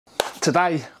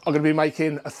Today I'm going to be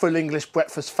making a full English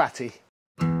breakfast fatty.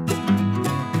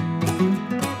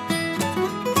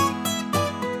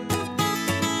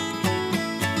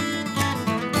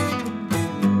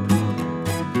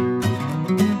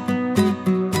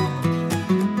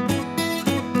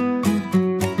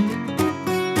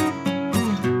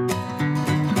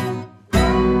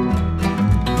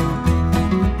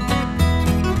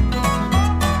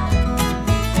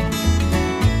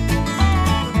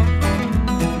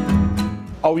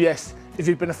 Oh yes, if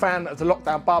you've been a fan of the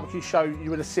Lockdown Barbecue Show, you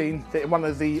would have seen that in one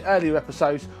of the earlier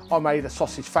episodes, I made a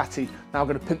sausage fatty. Now I'm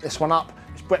going to pimp this one up.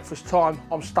 It's breakfast time,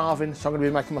 I'm starving, so I'm going to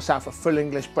be making myself a full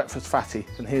English breakfast fatty,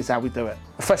 and here's how we do it.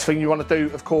 The first thing you want to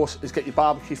do, of course, is get your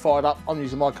barbecue fired up. I'm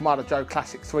using my Kamado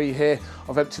Classic 3 here.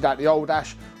 I've emptied out the old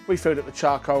ash, refilled it with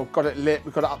charcoal, got it lit,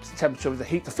 we've got it up to temperature with the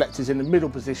heat deflectors in the middle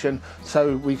position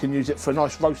so we can use it for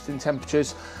nice roasting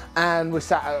temperatures, and we're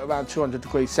sat at around 200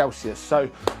 degrees Celsius.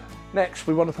 So next,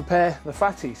 we want to prepare the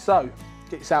fatty. So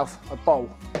get yourself a bowl,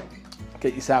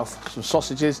 get yourself some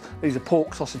sausages. These are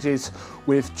pork sausages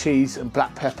with cheese and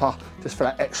black pepper, just for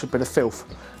that extra bit of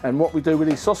filth. And what we do with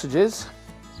these sausages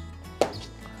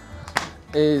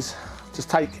is just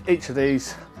take each of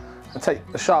these and take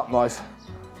a sharp knife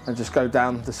and just go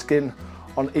down the skin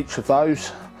on each of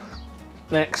those.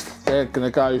 Next, they're going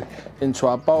to go into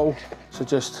our bowl, so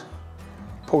just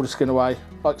pull the skin away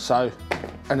like so,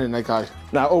 and then they go.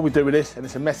 Now all we do with this, and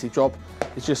it's a messy job,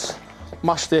 is just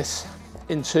mush this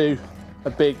into a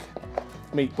big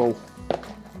meatball.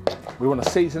 We want to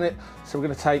season it, so we're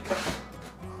going to take a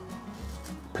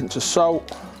pinch of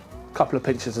salt, a couple of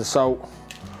pinches of salt,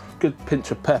 good pinch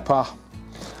of pepper.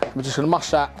 We're just going to mush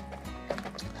that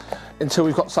until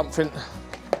we've got something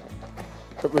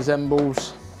that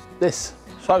resembles this.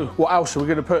 So what else are we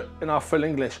going to put in our full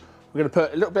English? We're going to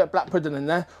put a little bit of black pudding in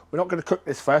there. We're not going to cook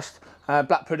this first.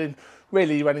 Black pudding,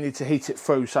 really you only need to heat it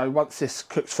through, so once this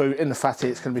cooks through in the fatty,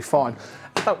 it's going to be fine.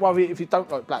 And don't worry if you don't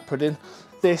like black pudding.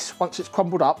 This, once it's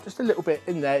crumbled up, just a little bit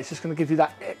in there, it's just going to give you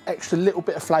that extra little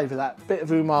bit of flavour, that bit of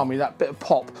umami, that bit of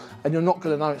pop, and you're not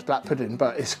going to know it's black pudding,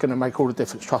 but it's going to make all the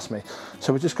difference, trust me.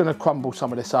 So we're just going to crumble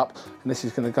some of this up, and this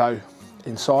is going to go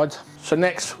inside. So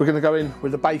next we're going to go in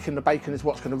with the bacon. The bacon is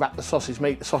what's going to wrap the sausage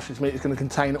meat. The sausage meat is going to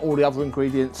contain all the other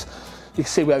ingredients. You can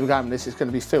see where we're going with this, it's going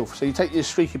to be filth. So you take your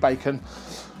streaky bacon,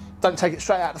 don't take it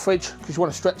straight out of the fridge because you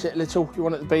want to stretch it a little. You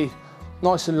want it to be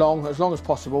nice and long as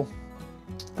possible.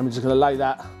 And we're just going to lay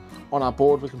that on our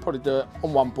board. We can probably do it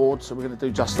on one board, so we're going to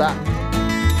do just that.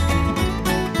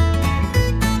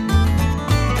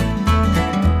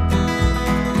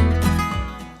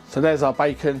 So there's our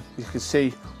bacon. You can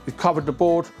see we've covered the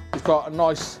board. We've got a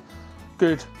nice,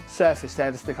 good surface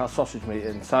there to stick our sausage meat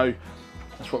in. So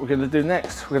that's what we're going to do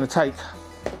next. We're going to take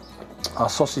our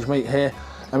sausage meat here,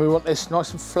 and we want this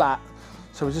nice and flat.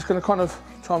 So we're just going to kind of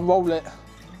try and roll it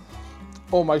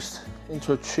almost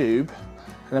into a tube,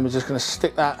 and then we're just going to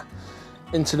stick that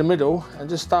into the middle and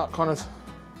just start kind of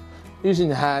using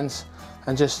your hands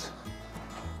and just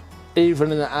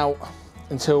evening it out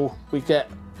until we get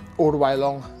all the way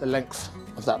along the length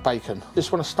of that bacon.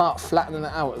 Just want to start flattening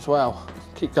it out as well.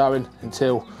 Keep going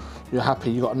until you're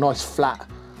happy you've got a nice flat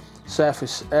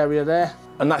surface area there,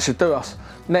 and that should do us.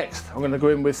 Next, I'm going to go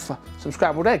in with some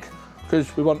scrambled egg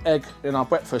because we want egg in our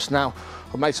breakfast. Now,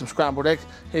 I've made some scrambled egg.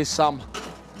 Here's some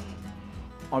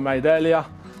I made earlier.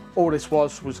 All this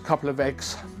was a couple of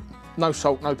eggs, no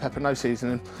salt, no pepper, no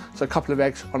seasoning. So a couple of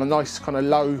eggs on a nice kind of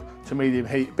low to medium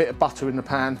heat, bit of butter in the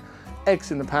pan,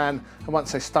 eggs in the pan, and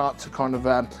once they start to kind of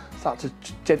start to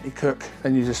gently cook,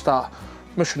 then you just start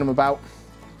mushing them about.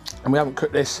 And we haven't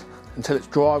cooked this until it's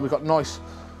dry. We've got nice,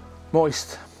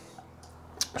 moist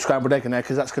scrambled egg in there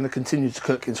because that's going to continue to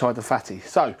cook inside the fatty.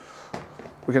 So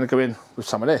we're going to go in with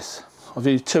some of this. I've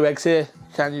used 2 eggs here.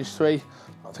 You can use 3.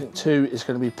 I think 2 is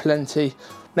going to be plenty.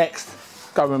 Next,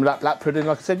 go in with that black pudding.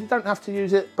 Like I said, you don't have to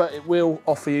use it, but it will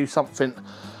offer you something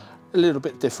a little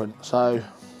bit different. So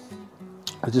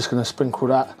we're just going to sprinkle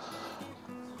that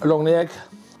along the egg.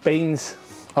 Beans,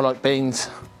 I like beans.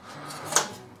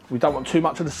 We don't want too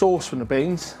much of the sauce from the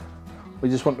beans. We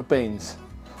just want the beans.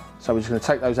 So we're just going to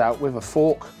take those out with a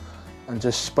fork and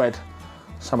just spread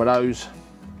some of those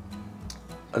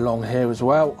along here as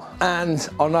well. And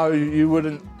I know you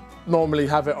wouldn't normally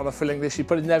have it on a full English, you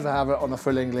probably never have it on a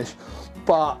full English,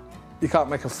 but you can't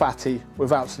make a fatty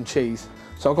without some cheese.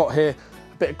 So I've got here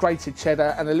a bit of grated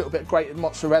cheddar and a little bit of grated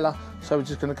mozzarella, so we're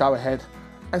just going to go ahead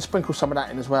and sprinkle some of that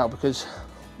in as well, because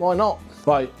why not?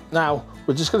 Right, now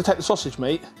we're just going to take the sausage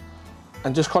meat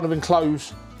and just kind of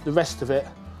enclose the rest of it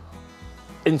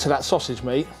into that sausage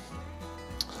meat.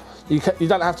 You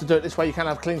don't have to do it this way. You can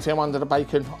have cling film under the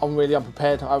bacon. I'm really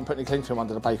unprepared. I haven't put any cling film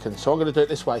under the bacon. So I'm going to do it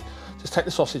this way. Just take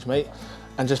the sausage meat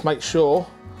and just make sure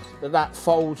that that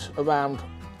folds around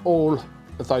all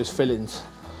of those fillings.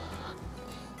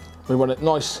 We want it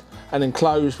nice and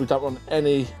enclosed. We don't want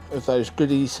any of those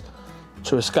goodies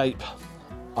to escape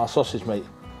our sausage meat.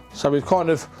 So we've kind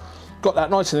of got that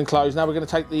nice and enclosed. Now we're going to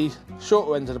take the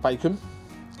shorter end of the bacon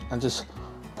and just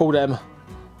pull them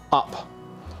up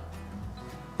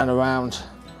and around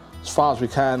as far as we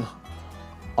can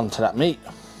onto that meat.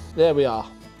 There we are.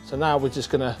 So now we're just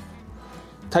going to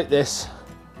take this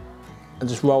and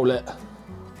just roll it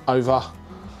over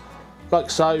like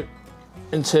so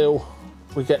until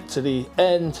we get to the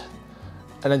end,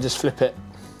 and then just flip it.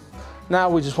 Now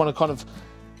we just want to kind of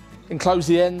enclose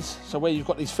the ends. So where you've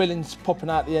got these fillings popping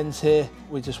out the ends here,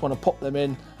 we just want to pop them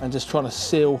in and just trying to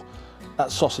seal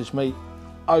that sausage meat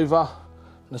over.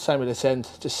 And the same with this end,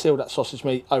 just seal that sausage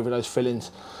meat over those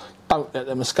fillings. Don't let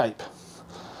them escape.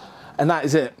 And that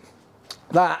is it.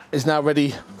 That is now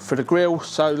ready for the grill.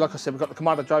 So like I said, we've got the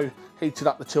Kamado dough heated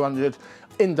up to 200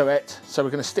 indirect. So we're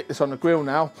going to stick this on the grill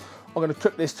now. I'm going to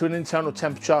cook this to an internal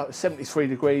temperature of 73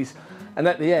 degrees. And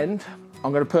at the end,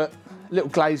 I'm going to put a little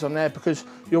glaze on there, because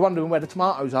you're wondering where the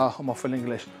tomatoes are on my full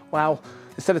English. Well,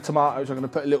 instead of tomatoes, I'm going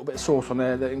to put a little bit of sauce on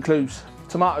there that includes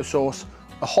tomato sauce,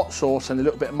 a hot sauce and a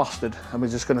little bit of mustard. And we're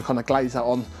just going to kind of glaze that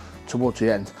on towards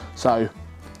the end. So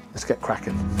let's get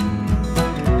cracking.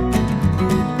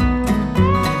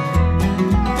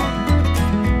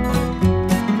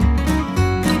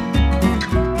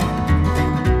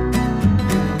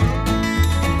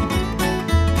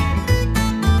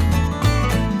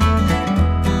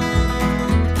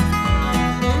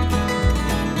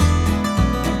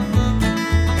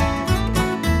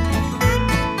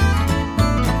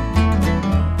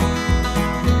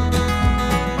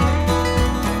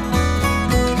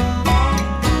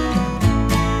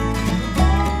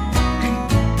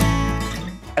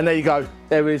 And there you go,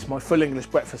 there is my full English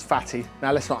breakfast fatty.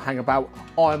 Now let's not hang about.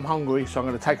 I'm hungry, so I'm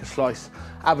going to take a slice,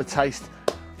 have a taste.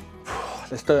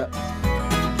 Let's do it.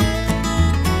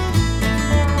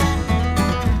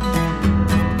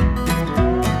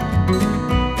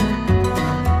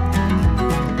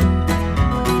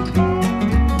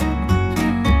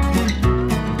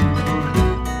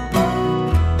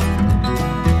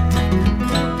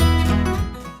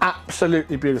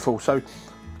 Absolutely beautiful. So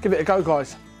give it a go,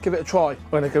 guys. Give it a try.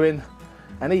 We're going to go in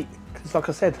and eat, because like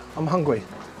I said, I'm hungry.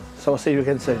 So I'll see you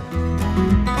again soon.